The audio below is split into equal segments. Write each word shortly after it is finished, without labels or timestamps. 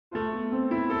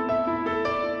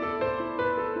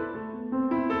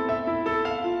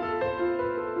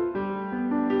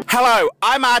Hello,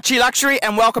 I'm Archie Luxury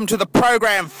and welcome to the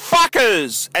program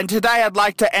Fuckers. And today I'd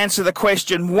like to answer the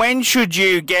question, when should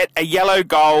you get a yellow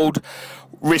gold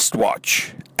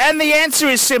wristwatch? And the answer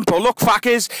is simple. Look,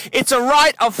 fuckers, it's a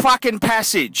rite of fucking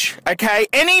passage, okay?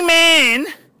 Any man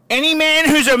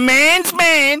who's a man's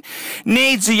man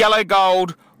needs a yellow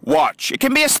gold watch. It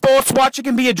can be a sports watch, it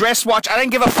can be a dress watch, I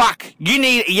don't give a fuck. You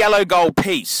need a yellow gold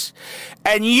piece.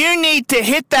 And you need to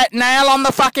hit that nail on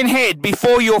the fucking head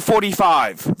before you're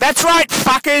 45. That's right,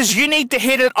 fuckers, you need to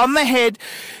hit it on the head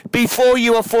before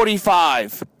you are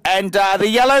 45. And the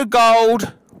yellow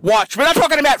gold watch, we're not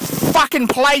talking about fucking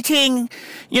plating,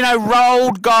 you know,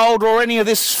 rolled gold or any of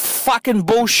this fucking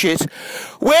bullshit.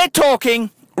 We're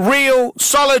talking real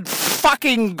solid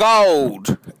fucking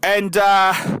gold. And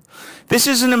this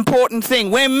is an important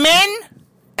thing. We're men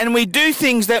and we do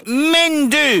things that men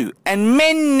do, and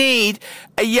men need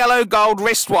a yellow gold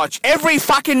wristwatch. Every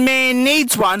fucking man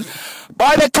needs one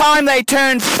by the time they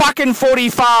turn fucking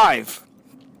 45.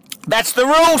 That's the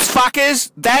rules,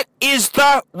 fuckers. That is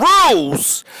the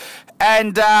rules.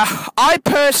 And I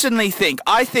personally think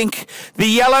the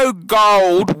yellow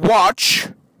gold watch,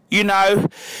 you know,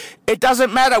 it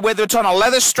doesn't matter whether it's on a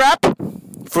leather strap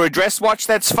for a dress watch,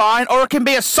 that's fine, or it can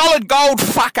be a solid gold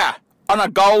fucker on a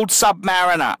gold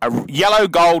Submariner, a yellow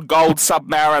gold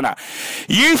Submariner.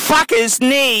 You fuckers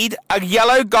need a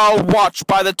yellow gold watch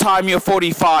by the time you're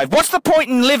 45. What's the point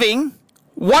in living?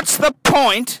 What's the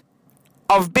point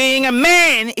of being a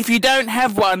man if you don't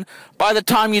have one by the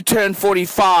time you turn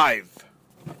 45?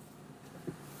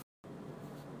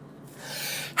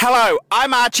 Hello,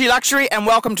 I'm Archie Luxury and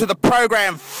welcome to the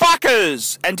program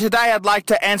Fuckers. And today I'd like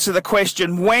to answer the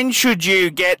question, when should you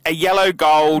get a yellow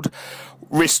gold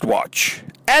wristwatch?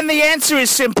 And the answer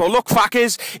is simple. Look,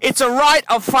 fuckers, it's a rite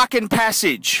of fucking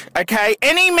passage, okay?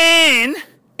 Any man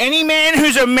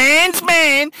who's a man's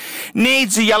man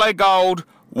needs a yellow gold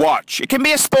watch. It can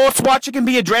be a sports watch, it can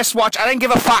be a dress watch, I don't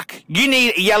give a fuck. You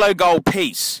need a yellow gold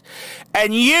piece.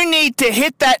 And you need to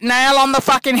hit that nail on the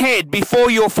fucking head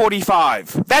before you're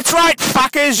 45. That's right,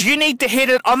 fuckers, you need to hit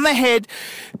it on the head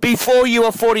before you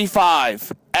are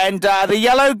 45. And the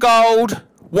yellow gold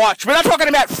watch, we're not talking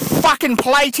about fucking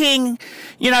plating,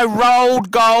 you know,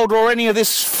 rolled gold or any of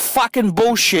this fucking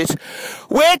bullshit.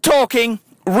 We're talking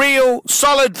real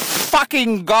solid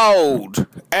fucking gold.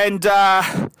 And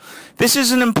this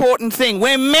is an important thing.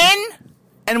 We're men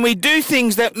and we do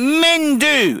things that men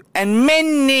do, and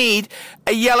men need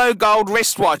a yellow gold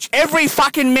wristwatch. Every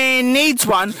fucking man needs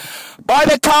one by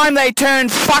the time they turn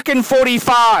fucking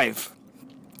 45.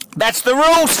 That's the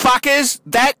rules, fuckers.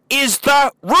 That is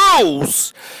the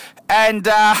rules. And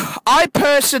I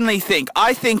personally think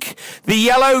the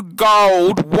yellow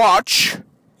gold watch,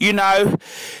 you know,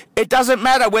 it doesn't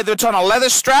matter whether it's on a leather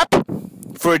strap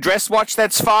for a dress watch,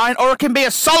 that's fine, or it can be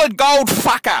a solid gold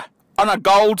fucker on a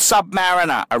gold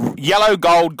Submariner, a yellow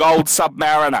gold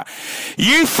Submariner.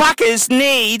 You fuckers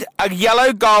need a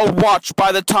yellow gold watch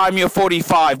by the time you're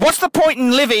 45. What's the point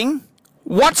in living?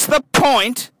 What's the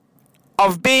point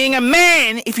of being a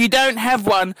man if you don't have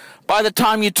one by the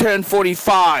time you turn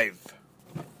 45?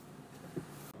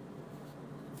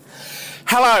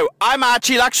 Hello, I'm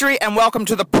Archie Luxury and welcome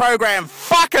to the program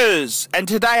Fuckers. And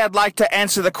today I'd like to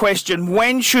answer the question,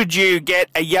 when should you get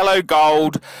a yellow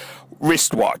gold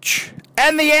wristwatch?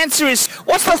 And the answer is,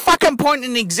 what's the fucking point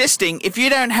in existing if you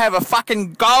don't have a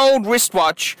fucking gold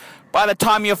wristwatch by the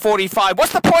time you're 45?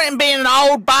 What's the point in being an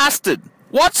old bastard?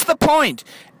 What's the point?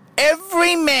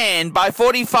 Every man by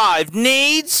 45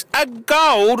 needs a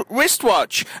gold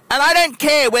wristwatch. And I don't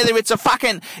care whether it's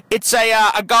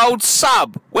a gold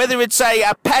sub, whether it's a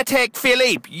Patek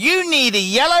Philippe. You need a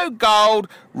yellow gold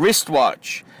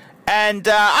wristwatch. And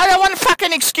I don't want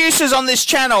fucking excuses on this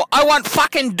channel. I want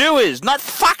fucking doers, not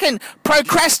fucking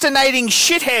procrastinating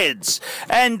shitheads.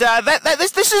 And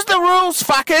this is the rules,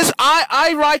 fuckers.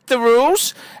 I write the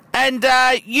rules. And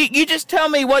you just tell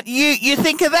me what you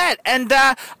think of that. And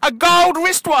a gold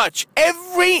wristwatch.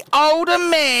 Every older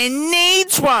man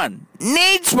needs one.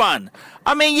 Needs one.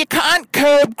 I mean, you can't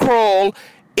curb crawl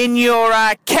in your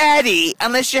caddy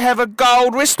unless you have a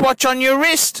gold wristwatch on your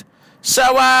wrist.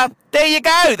 So there you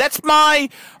go. That's my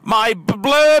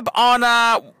blurb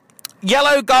on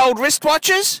yellow gold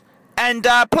wristwatches. And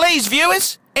please,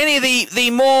 viewers, any of the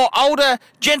more older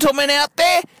gentlemen out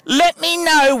there, let me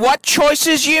know what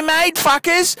choices you made,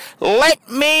 fuckers. Let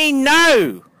me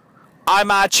know.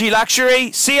 I'm Archie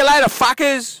Luxury. See you later,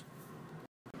 fuckers.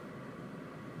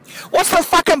 What's the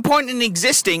fucking point in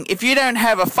existing if you don't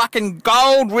have a fucking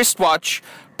gold wristwatch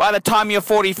by the time you're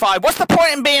 45? What's the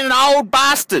point in being an old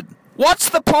bastard? What's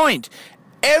the point?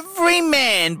 every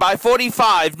man by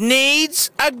 45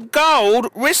 needs a gold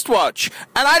wristwatch.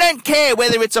 And I don't care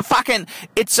whether it's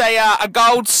a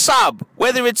gold sub,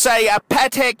 whether it's a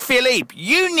Patek Philippe.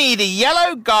 You need a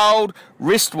yellow gold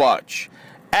wristwatch.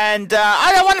 And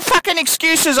I don't want fucking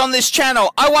excuses on this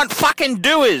channel. I want fucking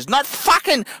doers, not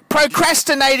fucking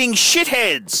procrastinating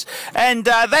shitheads. And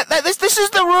this is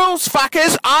the rules,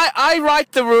 fuckers. I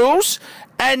write the rules.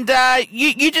 And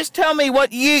you just tell me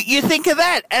what you think of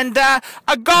that. And a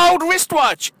gold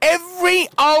wristwatch. Every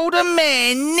older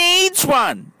man needs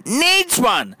one. Needs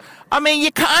one. I mean,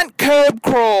 you can't curb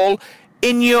crawl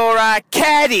in your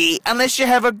caddy unless you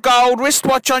have a gold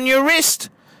wristwatch on your wrist.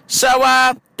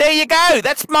 So there you go.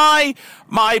 That's my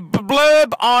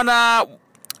blurb on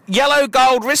yellow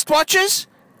gold wristwatches.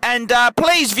 And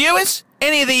please, viewers,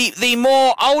 any of the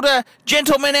more older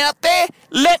gentlemen out there,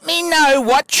 let me know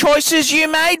what choices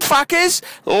you made, fuckers.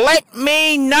 Let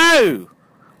me know.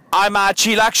 I'm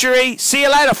Archie Luxury. See you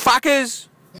later, fuckers.